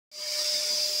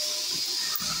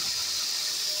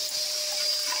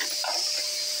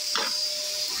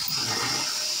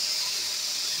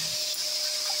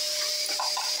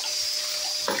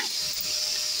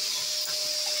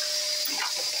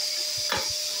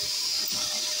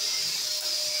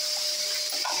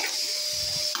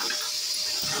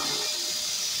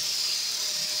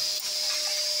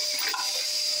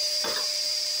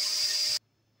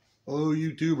Hello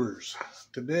YouTubers.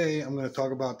 Today I'm going to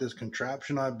talk about this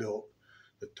contraption I built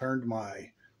that turned my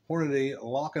Hornady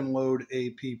lock and load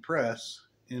AP press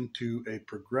into a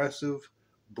progressive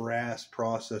brass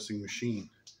processing machine.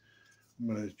 I'm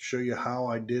going to show you how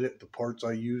I did it, the parts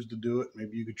I used to do it.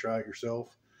 Maybe you could try it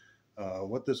yourself.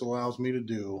 What this allows me to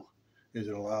do is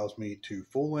it allows me to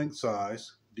full length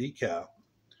size, decap,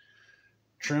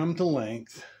 trim to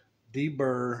length,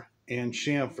 deburr, and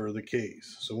chamfer the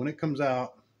case. So when it comes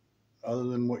out, other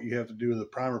than what you have to do with the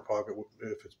primer pocket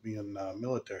if it's being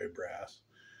military brass,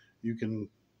 you can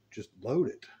just load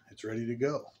it. It's ready to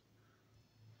go.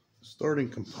 The starting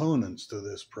components to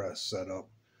this press setup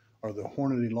are the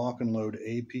Hornady lock and load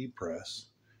AP press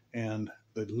and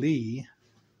the Lee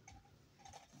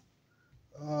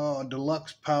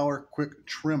deluxe power quick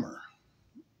trimmer.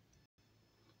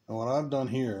 And what I've done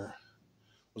here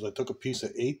was I took a piece of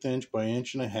 1/8 inch by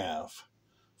 1.5 inch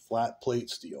flat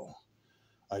plate steel.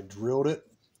 I drilled it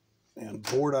and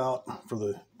bored out for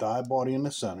the die body in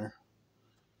the center.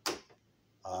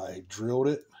 I drilled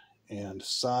it and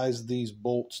sized these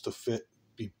bolts to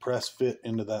be press fit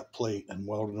into that plate and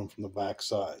welded them from the back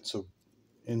side. So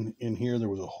in here there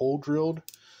was a hole drilled.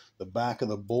 The back of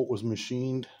the bolt was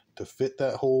machined to fit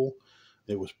that hole.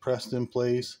 It was pressed in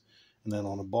place, and then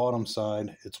on the bottom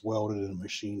side it's welded and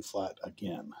machined flat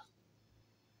again.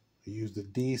 I used the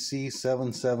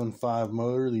DC775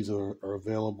 motor. These are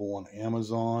available on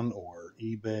Amazon or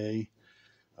eBay.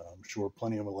 I'm sure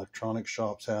plenty of electronic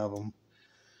shops have them.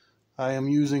 I am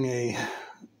using a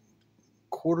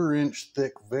 1/4 inch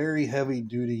thick, very heavy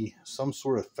duty, some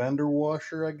sort of fender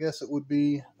washer, I guess it would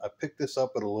be. I picked this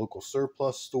up at a local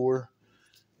surplus store.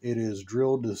 It is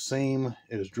drilled the same.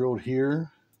 It is drilled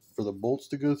here for the bolts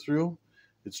to go through.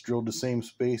 It's drilled the same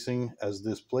spacing as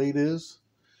this plate is.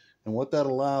 And what that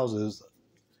allows is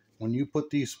when you put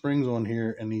these springs on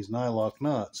here and these nylock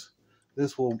nuts,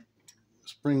 this will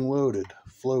spring loaded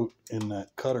float in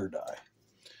that cutter die.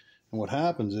 And what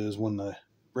happens is when the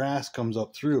brass comes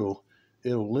up through,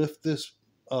 it'll lift this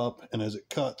up, and as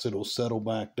it cuts, it'll settle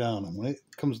back down. And when it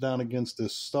comes down against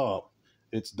this stop,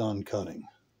 it's done cutting.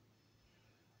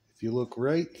 If you look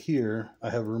right here,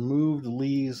 I have removed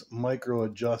Lee's micro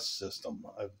adjust system.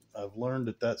 I've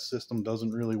learned that system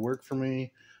doesn't really work for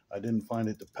me. I didn't find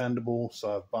it dependable,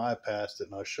 so I've bypassed it,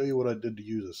 and I'll show you what I did to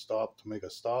use a stop to make a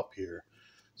stop here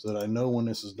so that I know when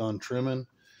this is done trimming.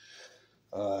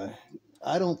 I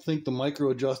don't think the micro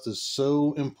adjust is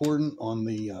so important on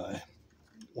the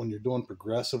when you're doing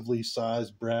progressively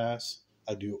sized brass.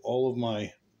 I do all of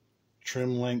my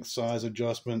trim length size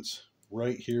adjustments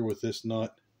right here with this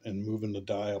nut and moving the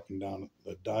die up and down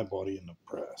the die body in the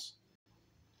press.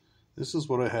 This is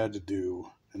what I had to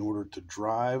do in order to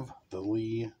drive the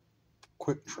Lee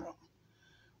quick trim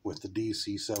with the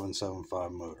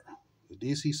DC775 motor. The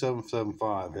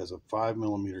DC775 has a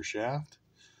 5mm shaft.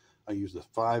 I used a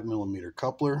 5mm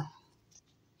coupler,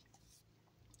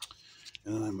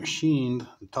 and then I machined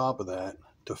the top of that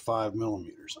to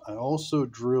 5mm. I also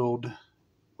drilled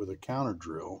with a counter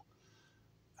drill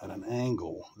at an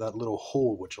angle that little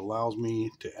hole, which allows me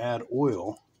to add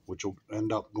oil, which will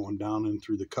end up going down in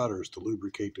through the cutters to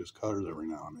lubricate those cutters every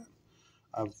now and then.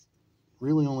 I've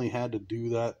really only had to do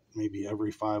that maybe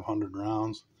every 500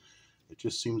 rounds. It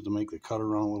just seems to make the cutter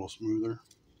run a little smoother.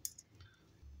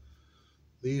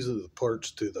 These are the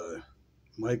parts to the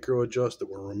micro adjust that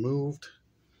were removed.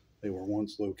 They were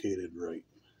once located right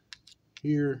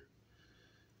here.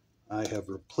 I have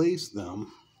replaced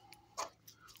them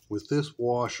with this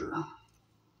washer.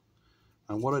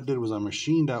 And what I did was I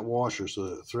machined that washer so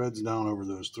that it threads down over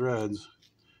those threads,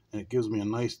 and it gives me a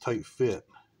nice tight fit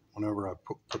whenever I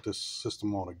put this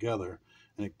system all together.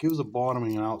 And it gives a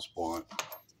bottoming out spot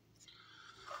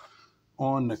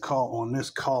on this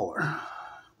collar.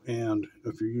 And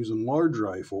if you're using large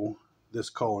rifle, this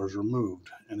collar is removed,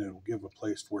 and it'll give a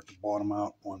place for it to bottom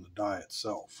out on the die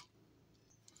itself.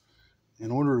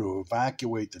 In order to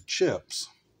evacuate the chips,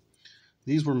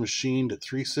 these were machined at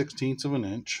 3/16 of an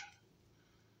inch,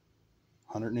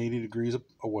 180 degrees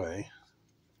away.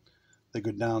 They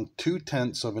go down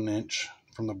 2/10 of an inch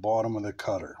from the bottom of the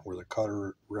cutter, where the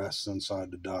cutter rests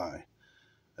inside the die.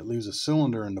 It leaves a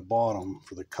cylinder in the bottom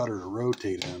for the cutter to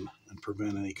rotate in and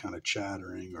prevent any kind of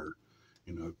chattering or,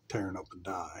 tearing up the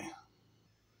die.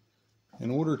 In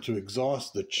order to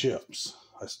exhaust the chips,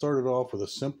 I started off with a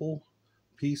simple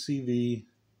PCV,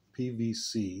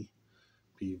 PVC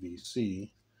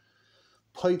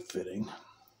pipe fitting,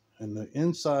 and the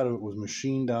inside of it was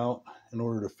machined out in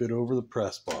order to fit over the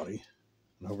press body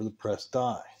and over the press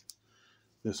die.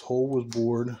 This hole was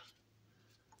bored,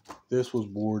 this was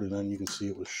bored, and then you can see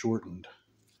it was shortened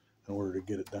in order to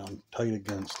get it down tight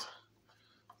against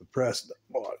the press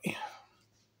body.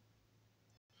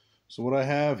 So what I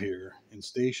have here in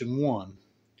station 1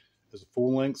 is a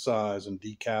full-length size and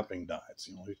decapping die. It's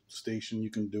the only station you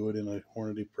can do it in a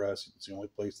Hornady press. It's the only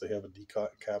place they have a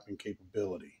decapping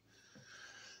capability.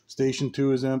 Station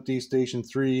 2 is empty. Station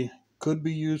 3 could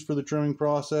be used for the trimming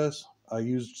process. I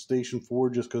used station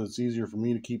 4 just because it's easier for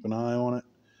me to keep an eye on it.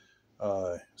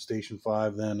 Station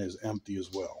 5 then is empty as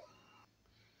well.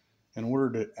 In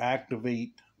order to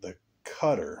activate the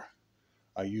cutter,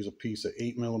 I use a piece of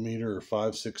 8mm or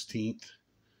 5/16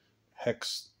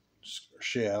 hex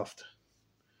shaft.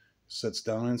 Sits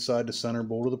down inside the center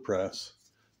bolt of the press.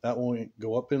 That will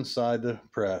go up inside the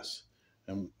press,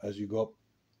 and as you go up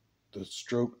the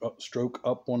stroke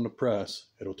up on the press,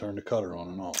 it'll turn the cutter on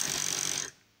and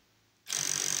off.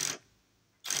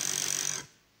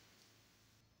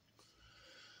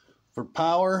 For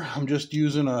power, I'm just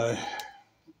using a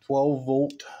 12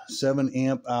 volt 7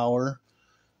 amp hour.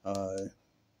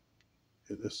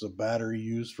 This is a battery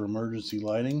used for emergency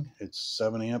lighting. It's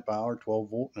 7 amp hour 12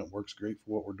 volt, and it works great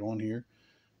for what we're doing here.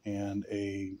 And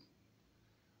a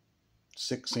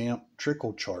 6 amp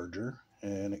trickle charger,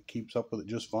 and it keeps up with it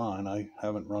just fine. I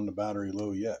haven't run the battery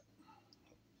low yet.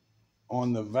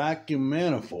 On the vacuum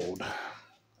manifold,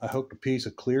 I hooked a piece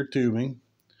of clear tubing.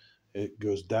 It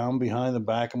goes down behind the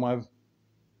back of my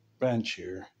bench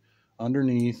here,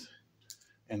 underneath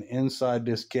and inside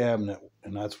this cabinet,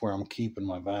 and that's where I'm keeping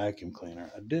my vacuum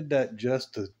cleaner. I did that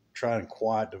just to try and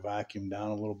quiet the vacuum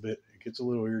down a little bit. It gets a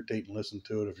little irritating to listen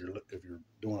to it if you're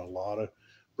doing a lot of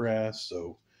brass,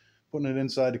 so putting it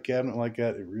inside the cabinet like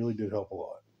that, it really did help a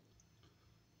lot.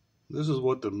 This is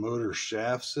what the motor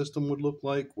shaft system would look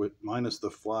like, with minus the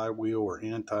flywheel or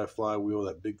anti-flywheel,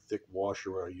 that big thick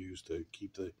washer I use to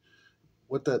keep the...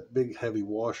 What that big heavy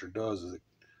washer does is it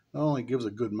not only gives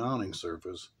a good mounting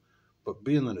surface, but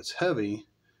being that it's heavy,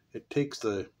 it takes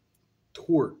the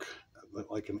torque,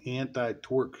 like an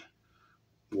anti-torque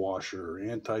washer or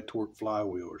anti-torque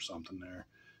flywheel or something there.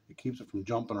 It keeps it from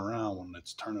jumping around when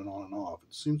it's turning on and off.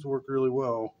 It seems to work really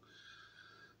well.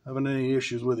 I haven't any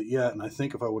issues with it yet, and I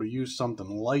think if I would have used something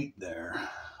light there,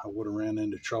 I would have ran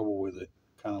into trouble with it,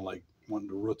 kind of like wanting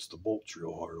to roots the bolts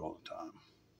real hard all the time.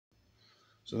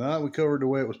 So now that we covered the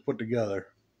way it was put together,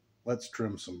 let's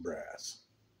trim some brass.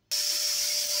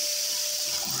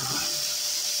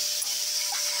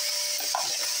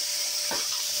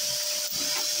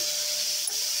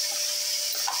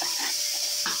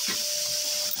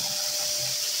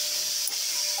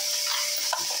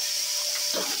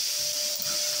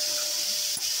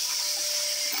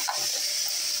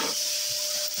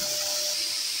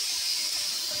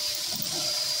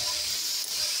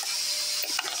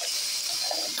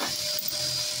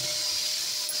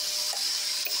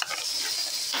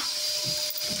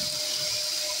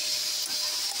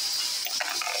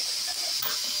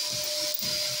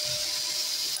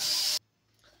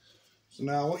 So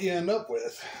now what you end up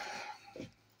with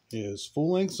is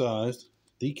full-length sized,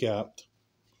 decapped,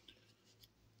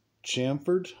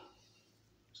 chamfered.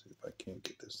 See if I can't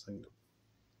get this thing to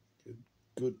get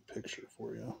a good picture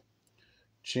for you.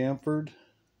 Chamfered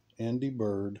and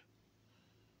deburred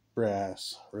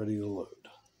brass ready to load.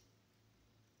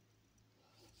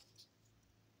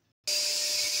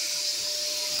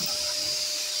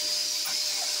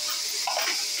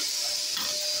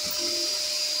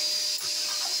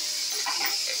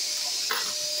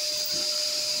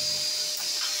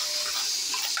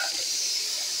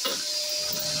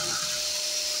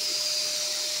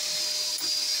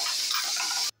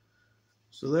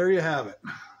 So there you have it.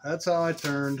 That's how I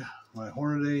turned my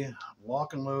Hornady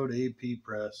lock and load AP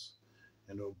press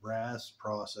into a brass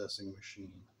processing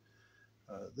machine.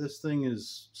 This thing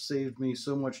has saved me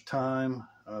so much time.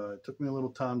 It took me a little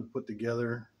time to put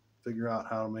together, figure out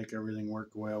how to make everything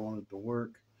work the way I want it to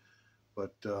work.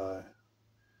 But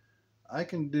I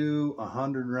can do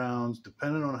 100 rounds,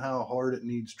 depending on how hard it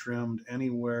needs trimmed,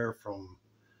 anywhere from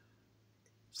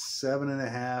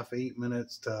 7.5, 8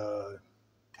 minutes to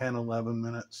 10, 11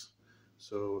 minutes.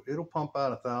 So it'll pump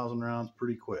out 1,000 rounds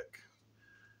pretty quick.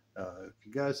 If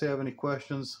you guys have any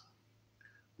questions,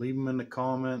 leave them in the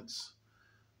comments.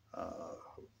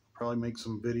 Probably make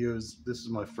some videos. This is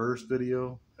my first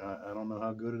video. I don't know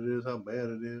how good it is, how bad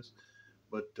it is,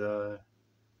 but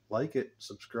like it,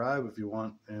 subscribe if you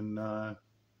want, and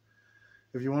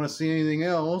if you want to see anything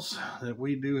else that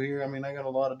we do here, I mean, I got a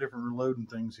lot of different reloading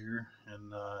things here,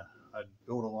 and I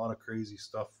build a lot of crazy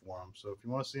stuff for them. So if you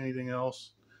want to see anything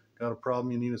else, got a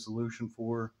problem you need a solution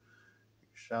for,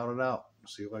 shout it out.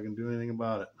 See if I can do anything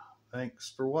about it.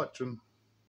 Thanks for watching.